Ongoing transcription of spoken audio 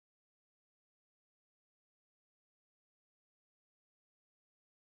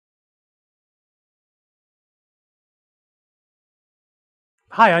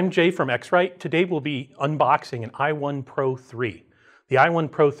Hi, I'm Jay from X-Rite. Today we'll be unboxing an i1Pro 3. The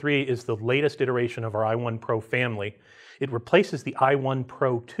i1Pro 3 is the latest iteration of our i1Pro family. It replaces the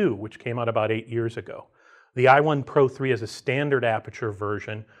i1Pro 2, which came out about 8 years ago. The i1Pro 3 is a standard aperture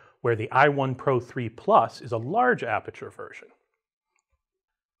version, where the i1Pro 3 Plus is a large aperture version.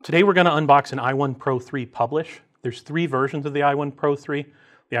 Today we're going to unbox an i1Pro 3 Publish. There's 3 versions of the i1Pro 3.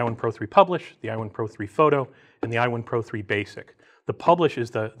 The i1Pro 3 Publish, the i1Pro 3 Photo, and the i1Pro 3 Basic. The Publish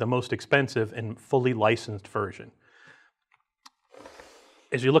is the most expensive and fully licensed version.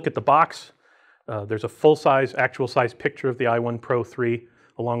 As you look at the box, there's a full-size, actual-size picture of the i1Pro 3,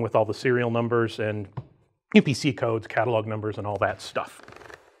 along with all the serial numbers and UPC codes, catalog numbers, and all that stuff.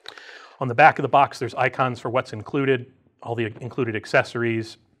 On the back of the box, there's icons for what's included, all the included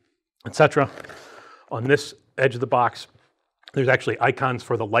accessories, etc. On this edge of the box, there's actually icons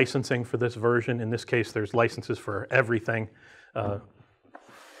for the licensing for this version. In this case, there's licenses for everything.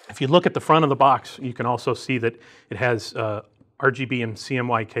 If you look at the front of the box, you can also see that it has RGB and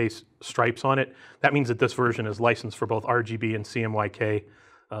CMYK stripes on it. That means that this version is licensed for both RGB and CMYK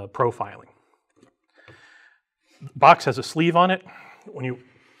profiling. The box has a sleeve on it. When you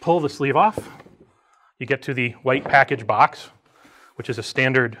pull the sleeve off, you get to the white package box, which is a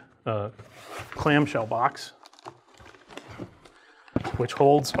standard clamshell box, which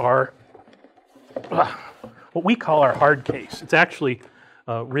holds our what we call our hard case. It's actually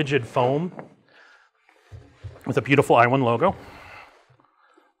rigid foam with a beautiful i1 logo.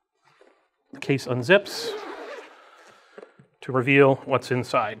 The case unzips to reveal what's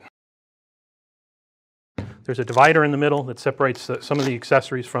inside. There's a divider in the middle that separates some of the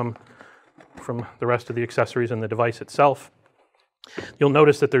accessories from the rest of the accessories in the device itself. You'll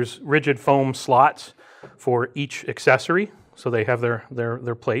notice that there's rigid foam slots for each accessory, so they have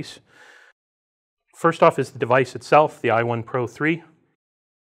their place. First off is the device itself, the i1Pro 3.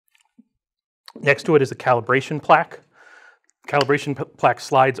 Next to it is a calibration plaque. The calibration plaque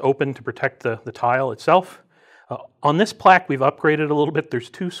slides open to protect the tile itself. On this plaque, we've upgraded a little bit.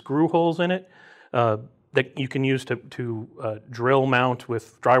 There's 2 screw holes in it that you can use to drill mount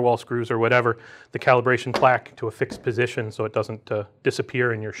with drywall screws or whatever the calibration plaque to a fixed position so it doesn't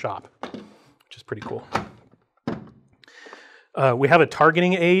disappear in your shop, which is pretty cool. We have a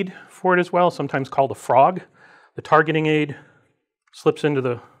targeting aid for it as well, sometimes called a frog. The targeting aid slips into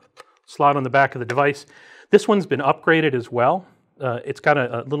the slot on the back of the device. This one's been upgraded as well. It's got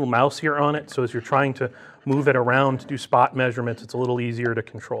a little mouse here on it, so as you're trying to move it around to do spot measurements, it's a little easier to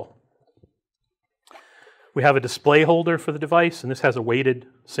control. We have a display holder for the device, and this has a weighted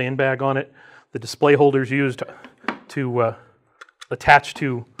sandbag on it. The display holder is used to attach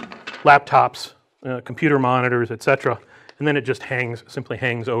to laptops, computer monitors, etc., and then it just simply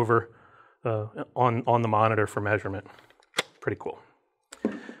hangs over on the monitor for measurement. Pretty cool.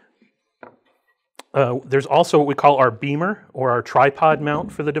 There's also what we call our beamer, or our tripod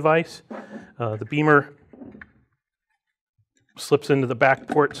mount for the device. The beamer slips into the back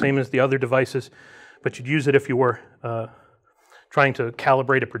port, same as the other devices, but you'd use it if you were trying to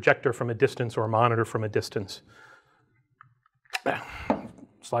calibrate a projector from a distance or a monitor from a distance.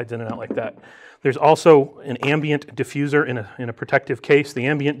 Slides in and out like that. There's also an ambient diffuser in a protective case. The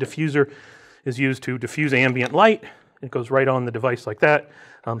ambient diffuser is used to diffuse ambient light. It goes right on the device like that.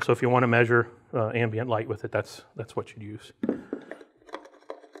 So if you want to measure ambient light with it, that's what you'd use.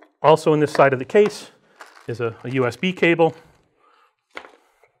 Also in this side of the case is a USB cable.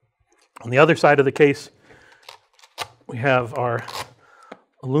 On the other side of the case, we have our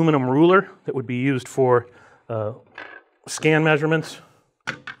aluminum ruler that would be used for scan measurements.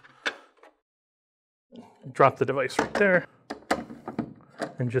 Drop the device right there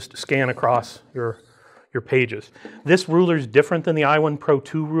and just scan across your pages. This ruler is different than the i1Pro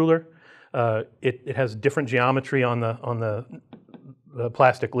 2 ruler. It has different geometry on the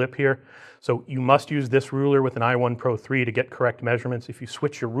plastic lip here. So you must use this ruler with an i1Pro 3 to get correct measurements. If you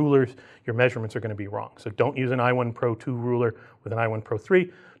switch your rulers, your measurements are going to be wrong. So don't use an i1Pro 2 ruler with an i1Pro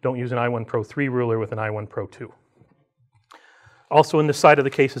 3. Don't use an i1Pro 3 ruler with an i1Pro 2. Also in this side of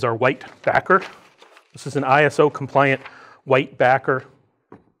the case is our white backer. This is an ISO compliant white backer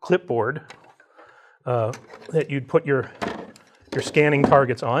clipboard that you'd put your scanning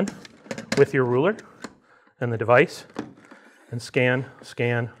targets on with your ruler and the device, and scan,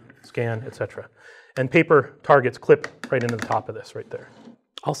 etc. And paper targets clip right into the top of this right there.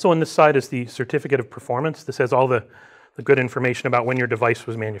 Also on this side is the certificate of performance. This has all the good information about when your device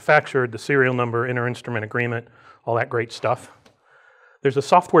was manufactured, the serial number, inter-instrument agreement, all that great stuff. There's a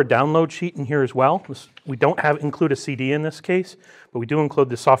software download sheet in here as well. We don't include a CD in this case, but we do include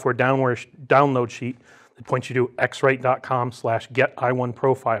the software download sheet It points you to xrite.com/get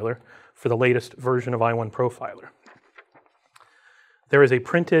i1Profiler for the latest version of i1Profiler. There is a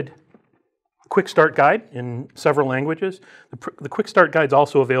printed Quick Start Guide in several languages. The Quick Start Guide is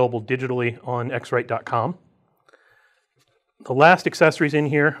also available digitally on xrite.com. The last accessories in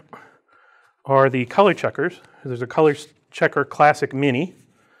here are the color checkers. There's a Color Checker Classic Mini.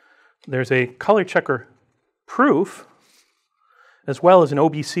 There's a Color Checker Proof, as well as an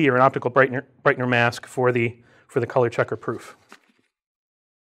OBC, or an optical brightener mask for the Color Checker Proof.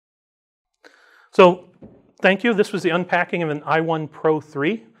 So thank you. This was the unpacking of an i1Pro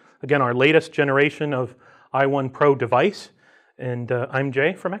 3. Again, our latest generation of i1Pro device. And I'm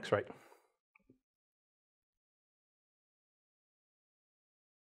Jay from X-Rite.